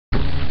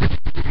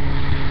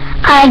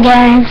Hi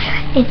guys,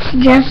 it's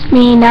just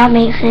me, not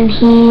Mason.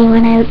 He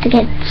went out to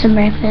get some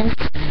breakfast.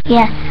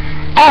 Yeah.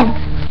 And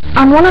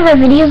on one of our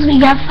videos we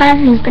got 5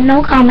 views, but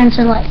no comments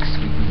or likes.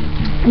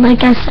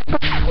 Like I said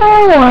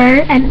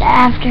before, and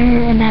after.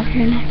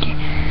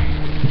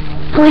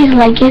 Please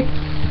like it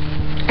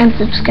and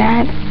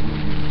subscribe.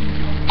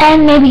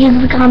 And maybe give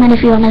us a comment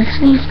if you want to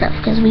see stuff,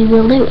 because we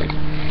will do it.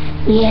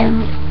 We have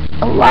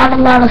a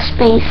lot of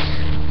space.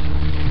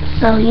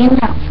 So you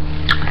know.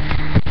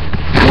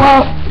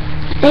 Well,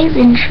 today's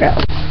intro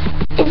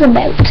is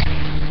about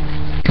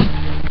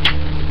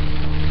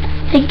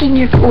thinking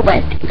you're cool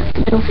by doing the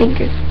middle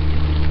finger.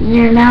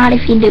 You're not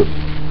if you do.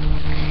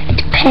 It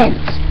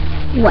depends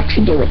what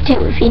you do it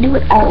to. If you do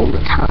it all the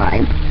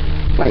time,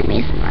 like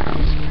Mason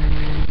Miles,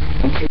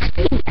 it's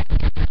extreme.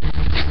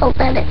 So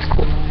then it's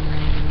cool.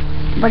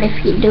 But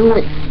if you do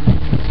it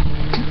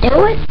to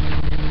do it,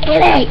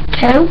 it ain't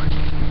cool.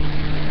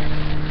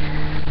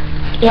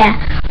 Yeah,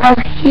 well,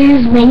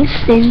 here's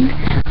Mason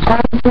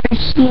over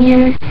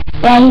here.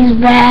 Yeah, he's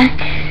back.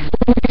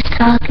 We were just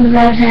talking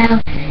about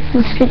how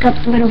he'll stick up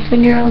the middle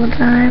finger all the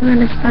time,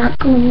 and it's not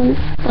cool,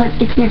 but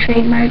it's your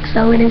trademark,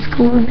 so it is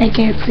cool, and they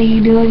can't see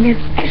you doing it.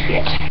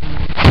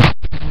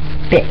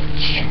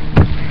 Bitch.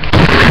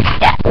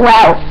 Yeah,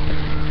 well,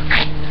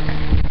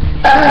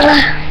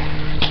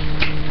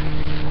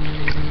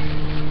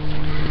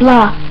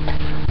 blah.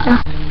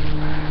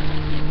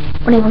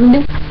 What do you want to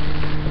do?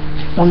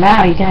 Well,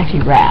 now you can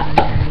actually rap.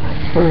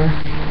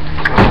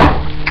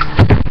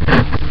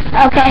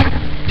 Okay.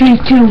 3,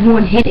 2,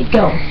 1, hit it,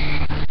 go.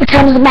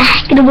 Return to the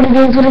back, and what it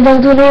is, look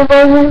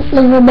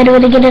better way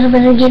to get it up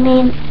and get me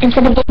in,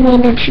 instead of getting me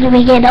in and shooting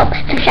me head up,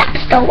 the shop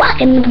still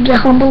walking, the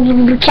humble,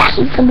 you the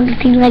cashy, some of the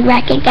things like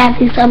racket,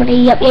 gassy,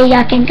 somebody up, yeah,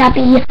 y'all can copy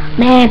you,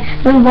 man,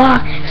 move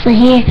on, so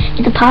here,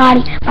 at the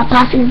party, my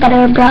posse is better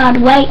on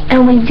Broadway,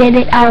 and we did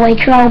it our way,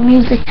 troll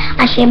music,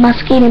 I share my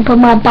skin and put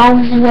my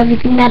bones into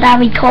everything that I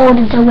record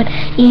into it,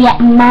 yeah,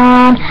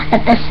 mom,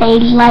 let the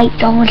city light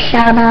go and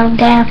shine on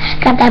down,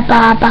 got that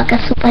bar,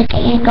 bucket, super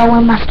can go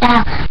in my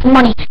style,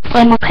 money,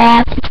 play my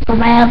path, it's for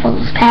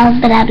rivals, pals,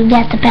 but I do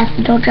that to pass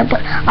the door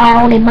but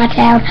all in my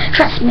town.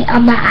 Trust me,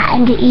 I'm the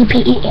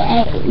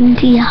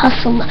I-N-D-E-P-E-A-N-T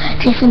hustler,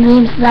 chasing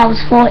dreams since I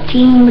was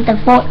 14 with the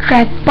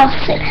 4-track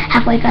busted.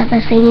 Halfway across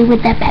the city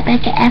with that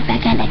backpack and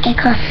F-back and I get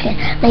crushing.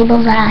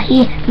 Labels out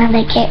here, now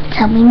they can't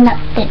tell me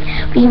nothing.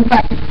 We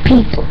invite the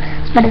people,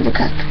 spread it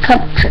across the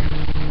country.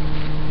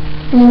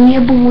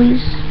 Yeah,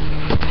 boys.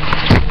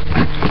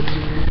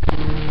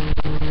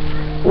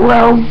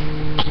 Well,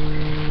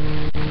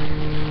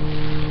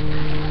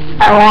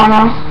 I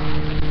wanna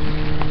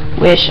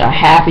wish a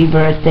happy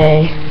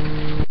birthday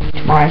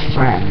to my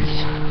friends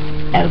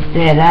out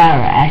there that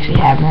are actually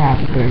having a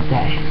happy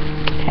birthday.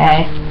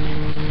 Okay?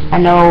 I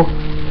know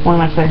one of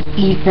my friends,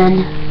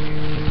 Ethan,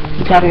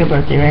 he's having a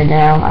birthday right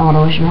now. I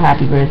wanna wish him a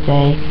happy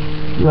birthday.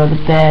 You are the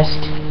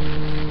best.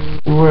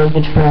 You were a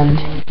good friend.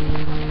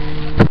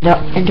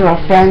 And to our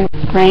fans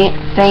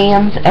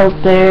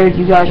out there,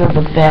 you guys are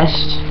the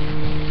best.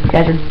 You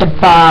guys are the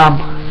bomb.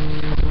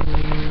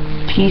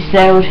 Peace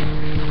out.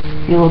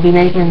 We will be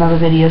making another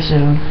video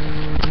soon.